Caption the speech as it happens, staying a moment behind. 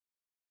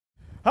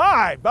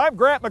Hi, I'm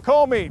Grant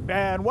McCall,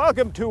 and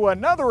welcome to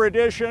another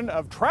edition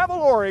of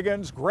Travel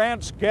Oregon's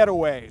Grant's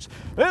Getaways.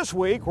 This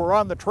week, we're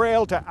on the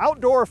trail to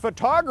outdoor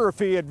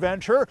photography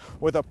adventure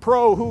with a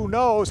pro who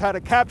knows how to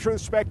capture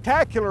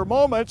spectacular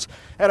moments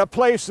at a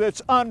place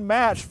that's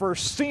unmatched for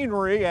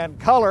scenery and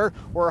color.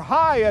 We're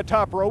high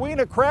atop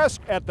Rowena Crest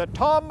at the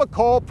Tom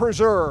McCall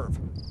Preserve.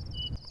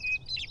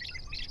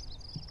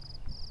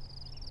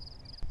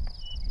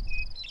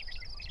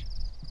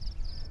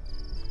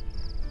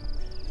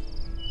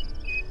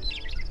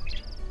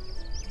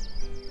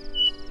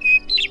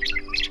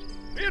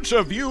 It's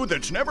a view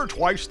that's never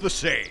twice the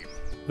same.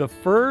 The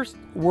first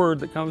word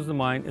that comes to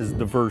mind is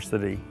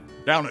diversity.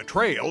 Down a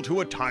trail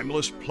to a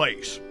timeless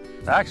place.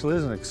 Actually,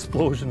 there's an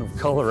explosion of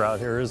color out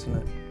here, isn't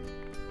it?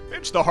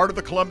 It's the heart of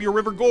the Columbia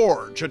River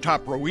Gorge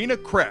atop Rowena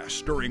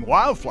Crest during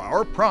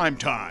wildflower prime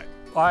time.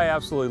 I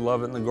absolutely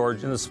love it in the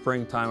gorge in the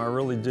springtime, I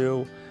really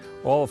do.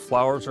 All the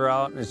flowers are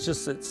out, and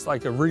it's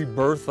like a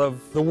rebirth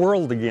of the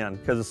world again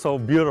because it's so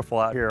beautiful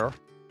out here.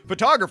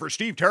 Photographer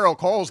Steve Terrell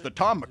calls the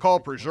Tom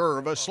McCall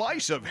Preserve a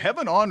slice of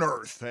heaven on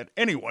earth that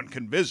anyone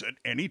can visit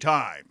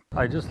anytime.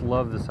 I just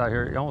love this out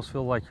here. You almost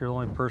feel like you're the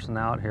only person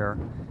out here.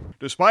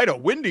 Despite a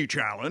windy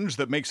challenge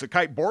that makes the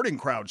kiteboarding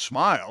crowd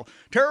smile,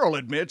 Terrell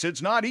admits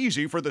it's not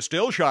easy for the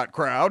still shot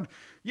crowd,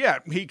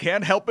 yet he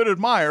can't help but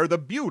admire the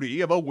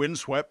beauty of a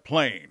windswept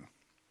plain.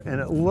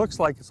 And it looks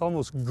like it's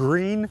almost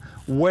green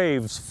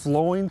waves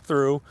flowing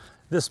through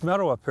this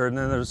meadow up here, and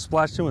then they're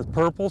splashed in with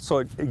purple, so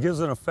it gives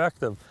an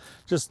effect of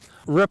just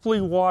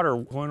rippling water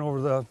going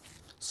over the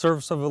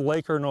surface of a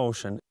lake or an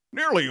ocean.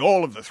 Nearly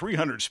all of the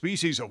 300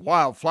 species of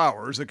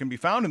wildflowers that can be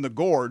found in the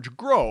gorge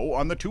grow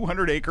on the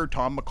 200-acre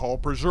Tom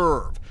McCall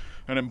Preserve,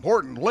 an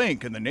important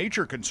link in the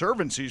Nature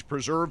Conservancy's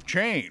preserve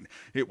chain.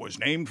 It was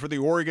named for the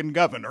Oregon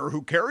governor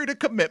who carried a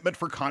commitment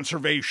for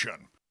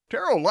conservation.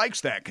 Terrell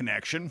likes that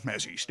connection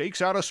as he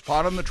stakes out a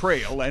spot on the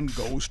trail and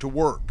goes to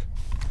work.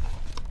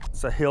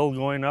 It's a hill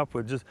going up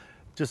with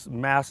just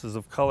masses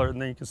of color, and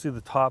then you can see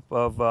the top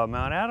of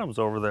Mount Adams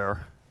over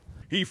there.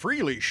 He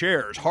freely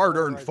shares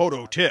hard-earned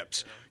photo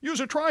tips. Use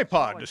a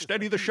tripod to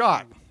steady the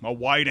shot. A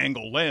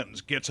wide-angle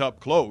lens gets up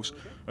close.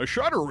 A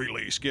shutter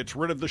release gets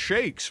rid of the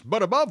shakes.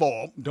 But above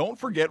all, don't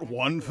forget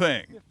one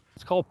thing.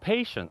 It's called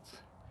patience.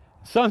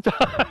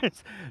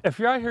 Sometimes, if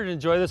you're out here to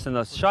enjoy this and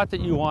the shot that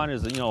you want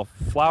is,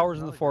 flowers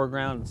in the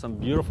foreground and some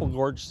beautiful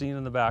gorge scene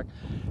in the back,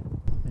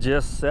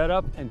 just set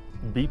up and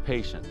be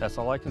patient. That's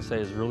all I can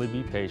say, is really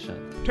be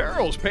patient.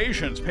 Terrell's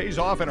patience pays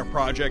off in a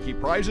project he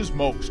prizes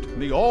most,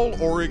 the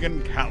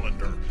All-Oregon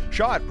Calendar,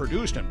 shot,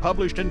 produced, and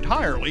published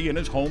entirely in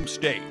his home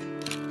state.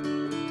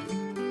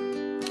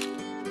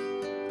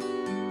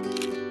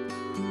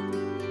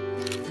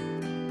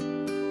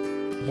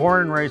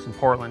 Born and raised in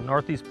Portland,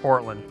 Northeast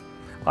Portland.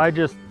 I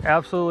just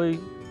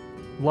absolutely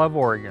love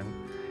Oregon.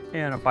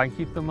 And if I can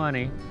keep the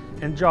money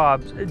and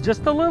jobs,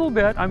 just a little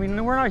bit, I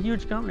mean, we're not a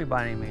huge company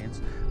by any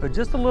means, but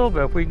just a little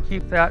bit, if we can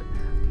keep that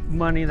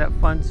money, that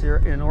funds here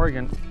in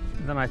Oregon,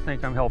 then I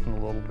think I'm helping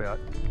a little bit.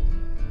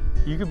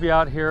 You could be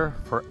out here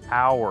for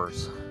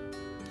hours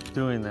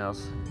doing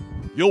this.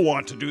 You'll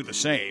want to do the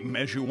same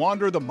as you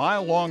wander the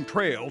mile-long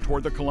trail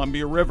toward the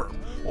Columbia River,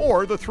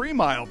 or the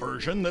 3-mile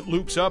version that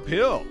loops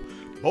uphill.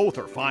 Both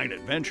are fine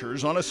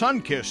adventures on a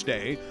sun-kissed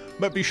day,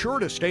 but be sure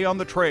to stay on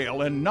the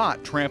trail and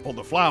not trample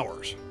the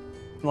flowers.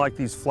 Like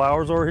these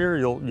flowers over here,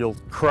 you'll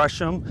crush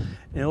them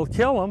and it'll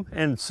kill them.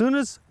 And as soon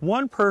as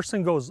one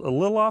person goes a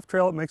little off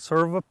trail, it makes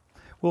sort of a,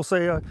 we'll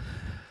say, a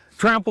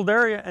trampled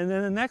area, and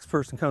then the next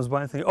person comes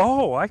by and think,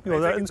 oh, I can go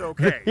there. It's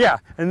okay. Yeah,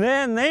 and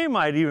then they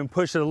might even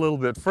push it a little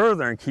bit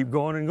further and keep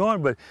going and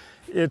going, but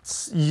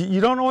you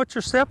don't know what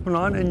you're stepping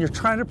on, and you're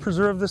trying to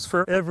preserve this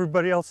for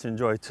everybody else to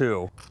enjoy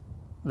too.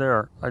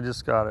 There, I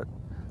just got it.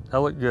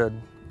 That looked good.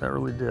 That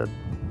really did.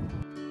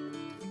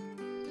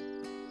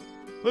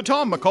 The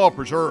Tom McCall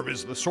Preserve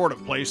is the sort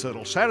of place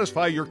that'll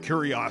satisfy your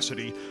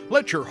curiosity,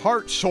 let your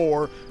heart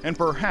soar, and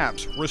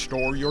perhaps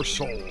restore your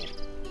soul.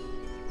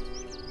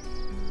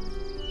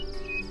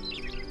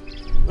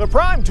 The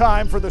prime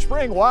time for the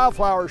Spring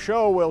Wildflower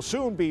Show will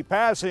soon be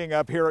passing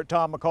up here at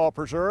Tom McCall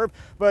Preserve,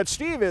 but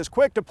Steve is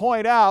quick to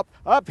point out,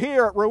 up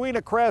here at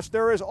Rowena Crest,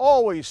 there is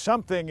always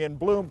something in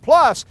bloom.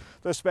 Plus,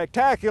 the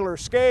spectacular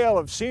scale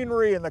of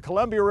scenery in the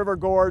Columbia River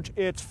Gorge,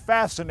 it's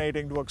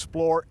fascinating to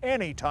explore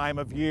any time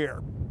of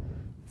year.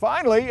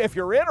 Finally, if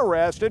you're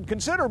interested,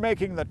 consider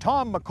making the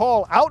Tom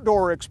McCall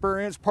Outdoor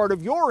Experience part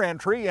of your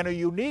entry in a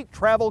unique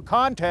travel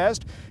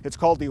contest. It's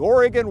called the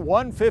Oregon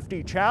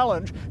 150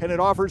 Challenge, and it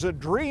offers a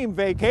dream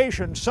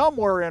vacation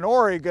somewhere in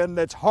Oregon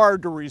that's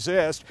hard to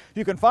resist.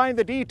 You can find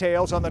the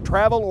details on the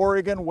Travel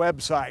Oregon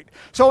website.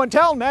 So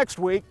until next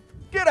week,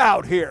 get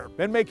out here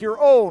and make your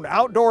own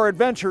outdoor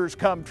adventures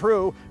come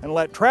true, and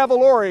let Travel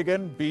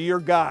Oregon be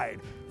your guide.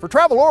 For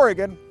Travel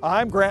Oregon,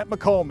 I'm Grant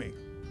McCall.